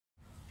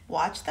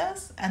Watch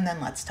this and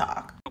then let's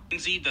talk. Gen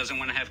Z doesn't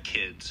want to have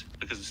kids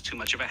because it's too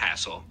much of a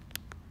hassle.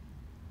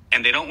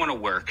 And they don't want to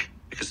work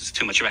because it's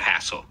too much of a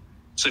hassle.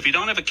 So if you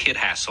don't have a kid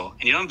hassle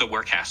and you don't have the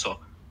work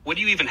hassle, what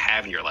do you even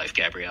have in your life,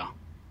 Gabrielle?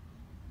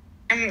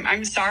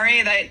 I'm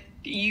sorry that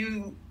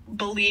you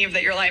believe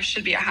that your life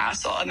should be a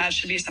hassle and that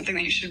should be something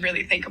that you should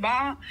really think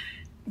about.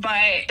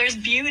 But there's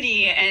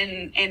beauty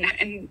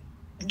in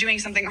doing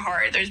something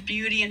hard. There's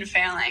beauty in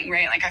failing,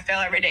 right? Like I fail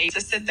every day.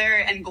 To sit there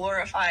and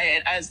glorify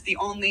it as the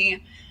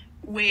only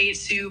way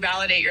to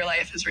validate your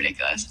life is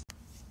ridiculous.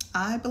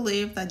 I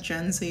believe that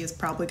Gen Z is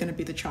probably going to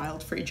be the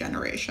child-free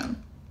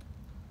generation.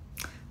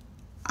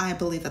 I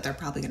believe that they're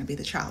probably going to be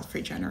the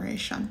child-free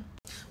generation.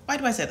 Why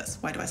do I say this?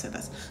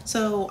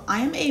 So I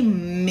am a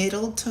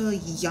middle to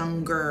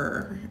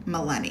younger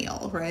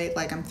millennial, right?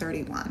 Like I'm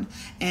 31.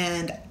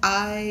 And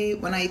I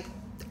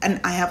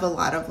have a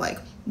lot of like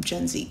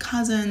Gen Z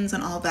cousins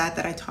and all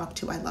that I talk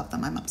to. I love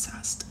them. I'm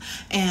obsessed.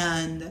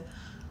 And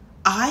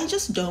I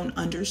just don't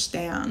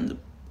understand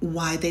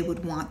why they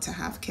would want to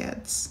have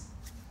kids.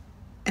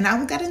 And I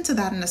will get into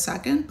that in a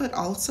second, but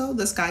also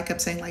this guy kept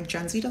saying like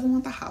Gen Z doesn't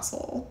want the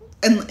hassle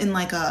in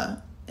like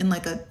a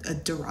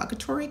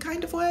derogatory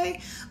kind of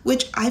way,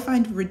 which I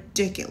find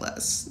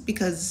ridiculous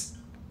because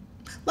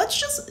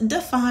let's just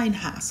define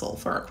hassle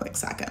for a quick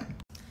second.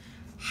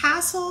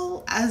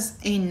 Hassle as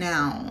a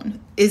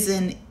noun is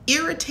an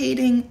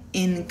irritating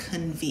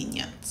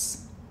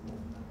inconvenience,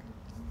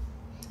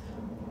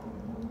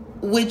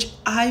 which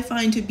I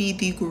find to be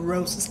the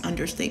grossest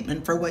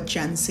understatement for what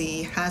Gen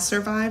Z has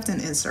survived and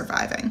is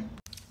surviving.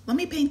 Let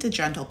me paint a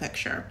gentle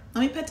picture.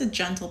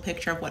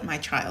 Of what my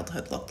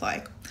childhood looked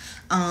like.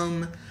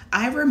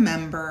 I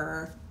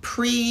remember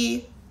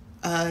pre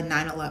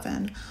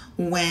 9/11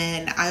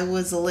 when I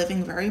was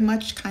living very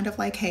much kind of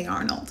like Hey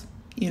Arnold,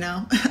 you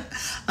know,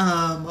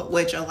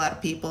 which a lot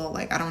of people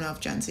like. I don't know if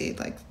Gen Z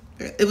like.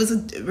 It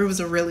was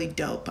a really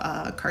dope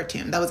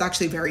cartoon that was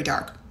actually very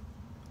dark.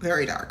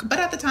 But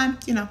at the time,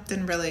 you know,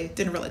 didn't really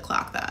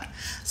clock that.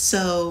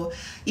 So,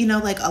 you know,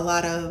 like a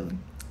lot of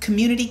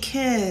community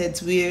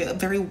kids, we're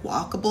very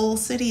walkable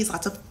cities,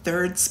 lots of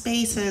third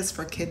spaces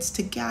for kids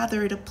to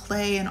gather, to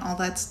play and all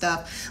that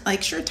stuff.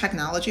 Like, sure,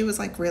 technology was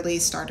like really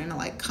starting to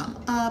like come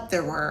up.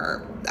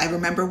 I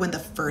remember when the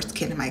first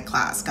kid in my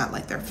class got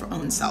like their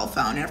own cell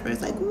phone and everybody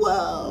was like,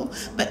 whoa.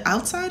 But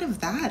outside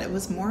of that, it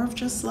was more of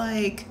just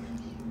like,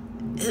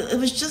 it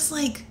was just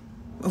like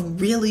a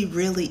really,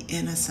 really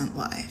innocent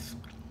life.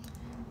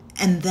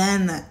 And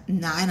then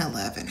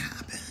 9/11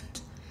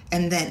 happened,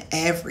 and then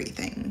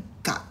everything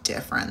got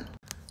different.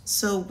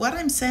 So what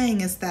I'm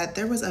saying is that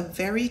there was a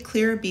very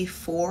clear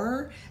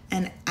before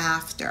and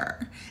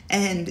after,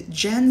 and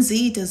Gen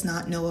Z does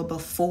not know a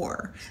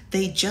before.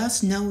 They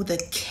just know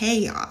the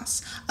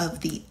chaos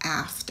of the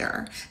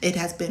after. It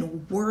has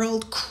been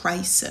world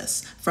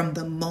crisis from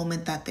the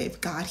moment that they've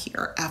got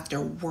here,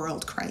 after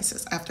world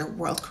crisis, after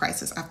world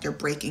crisis, after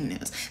breaking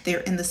news.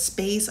 They're in the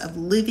space of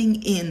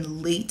living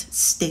in late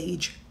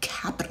stage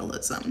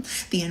capitalism.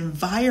 The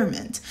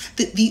environment,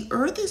 the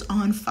earth is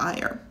on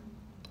fire.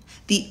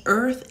 The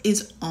earth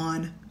is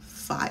on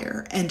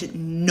fire and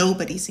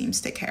nobody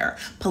seems to care.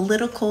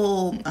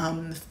 Political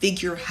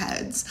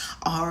figureheads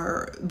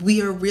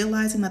we are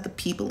realizing that the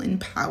people in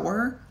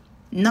power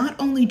not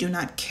only do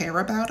not care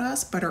about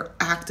us, but are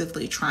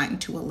actively trying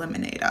to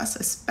eliminate us,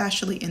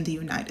 especially in the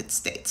United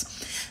States.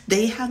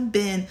 They have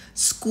been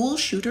school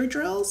shooter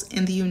drills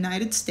in the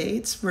United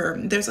States where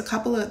there's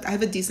I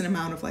have a decent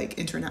amount of like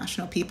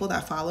international people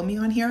that follow me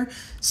on here.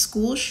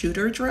 School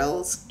shooter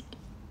drills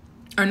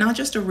are not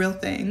just a real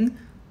thing.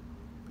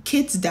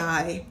 Kids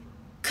die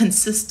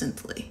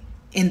consistently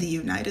in the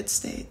United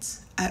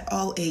States at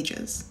all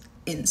ages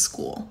in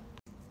school.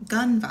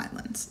 Gun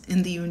violence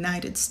in the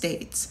United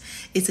States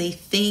is a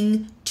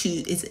thing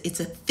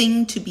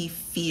to be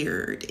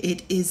feared.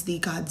 It is the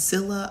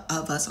Godzilla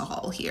of us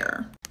all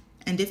here.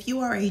 And if you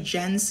are a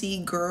Gen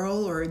Z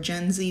girl or a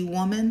Gen Z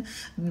woman,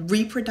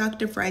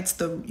 reproductive rights,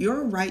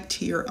 your right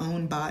to your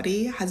own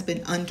body has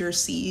been under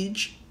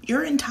siege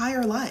your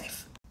entire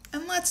life.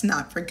 And let's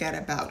not forget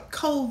about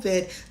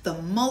COVID, the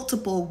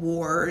multiple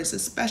wars,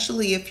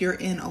 especially if you're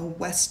in a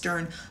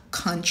Western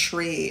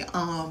country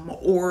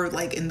or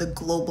like in the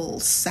global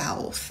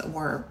South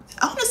or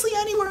honestly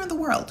anywhere in the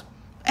world.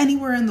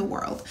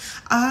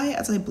 I,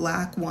 as a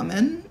Black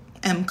woman,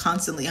 am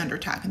constantly under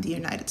attack in the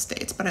United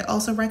States, but I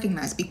also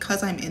recognize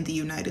because I'm in the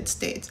United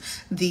States,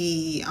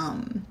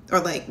 I'm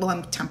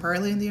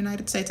temporarily in the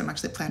United States. I'm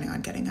actually planning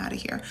on getting out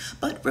of here.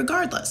 But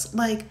regardless,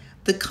 like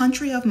the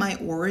country of my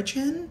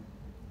origin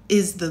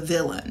is the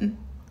villain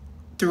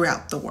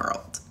throughout the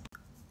world.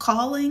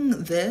 Calling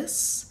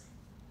this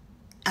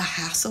a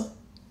hassle,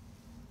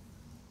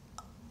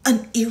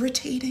 an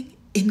irritating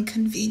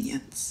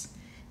inconvenience,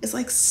 is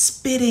like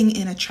spitting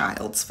in a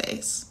child's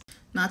face.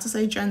 Not to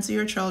say Gen Z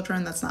are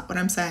children, that's not what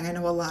I'm saying. I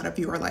know a lot of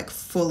you are like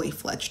fully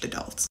fledged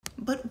adults.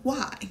 But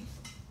why?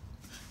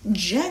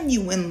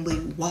 Genuinely,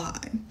 why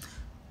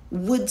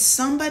would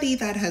somebody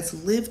that has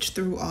lived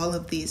through all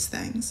of these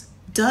things,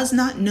 does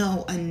not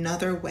know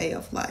another way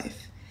of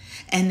life,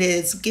 and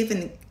is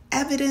given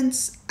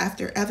evidence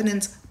after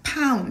evidence,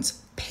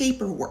 pounds,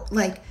 paperwork,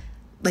 like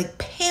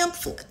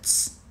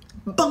pamphlets,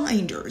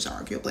 binders,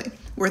 arguably,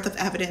 worth of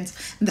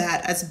evidence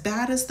that as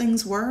bad as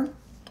things were,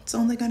 it's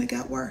only going to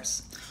get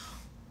worse.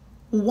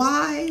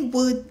 Why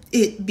would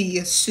it be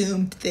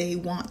assumed they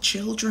want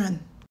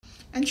children?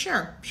 And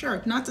sure,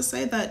 not to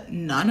say that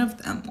none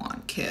of them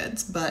want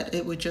kids, but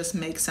it would just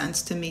make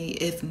sense to me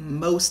if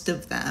most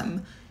of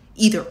them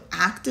either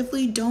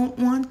actively don't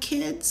want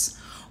kids,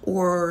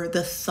 or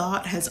the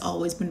thought has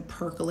always been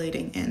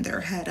percolating in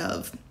their head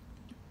of,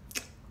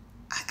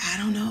 I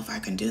don't know if I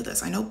can do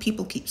this. I know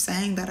people keep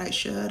saying that I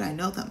should. I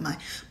know that my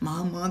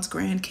mom wants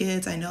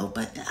grandkids. I know,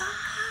 but yeah.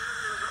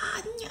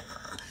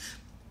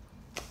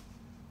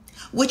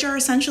 Which are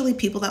essentially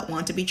people that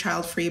want to be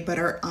child-free but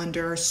are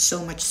under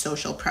so much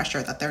social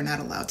pressure that they're not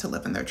allowed to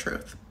live in their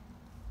truth.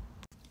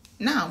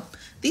 Now,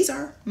 these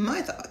are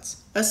my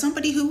thoughts as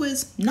somebody who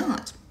is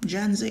not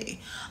Gen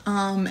Z.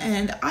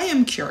 And I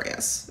am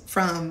curious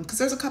because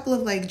there's a couple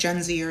of like Gen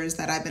Zers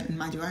that I've been,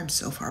 mind you, I'm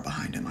so far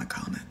behind in my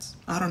comments.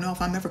 I don't know if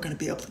I'm ever going to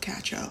be able to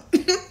catch up,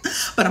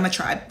 but I'm going to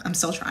try. I'm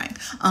still trying.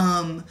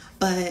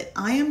 But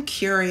I am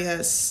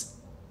curious.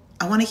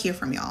 I want to hear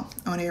from y'all.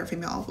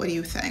 What do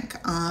you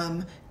think?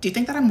 Do you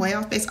think that I'm way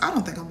off base? I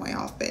don't think I'm way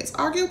off base.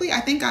 Arguably,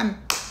 I think I'm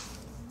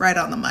right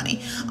on the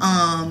money.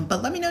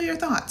 But let me know your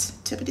thoughts.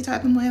 Tippity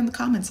type them away in the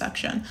comment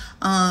section.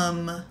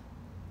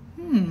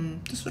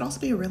 This would also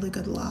be a really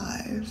good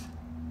live,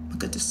 a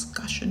good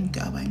discussion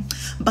going.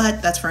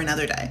 But that's for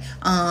another day.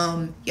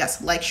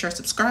 Yes, like, share,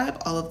 subscribe,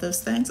 all of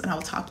those things, and I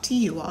will talk to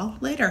you all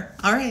later.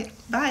 All right,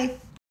 bye.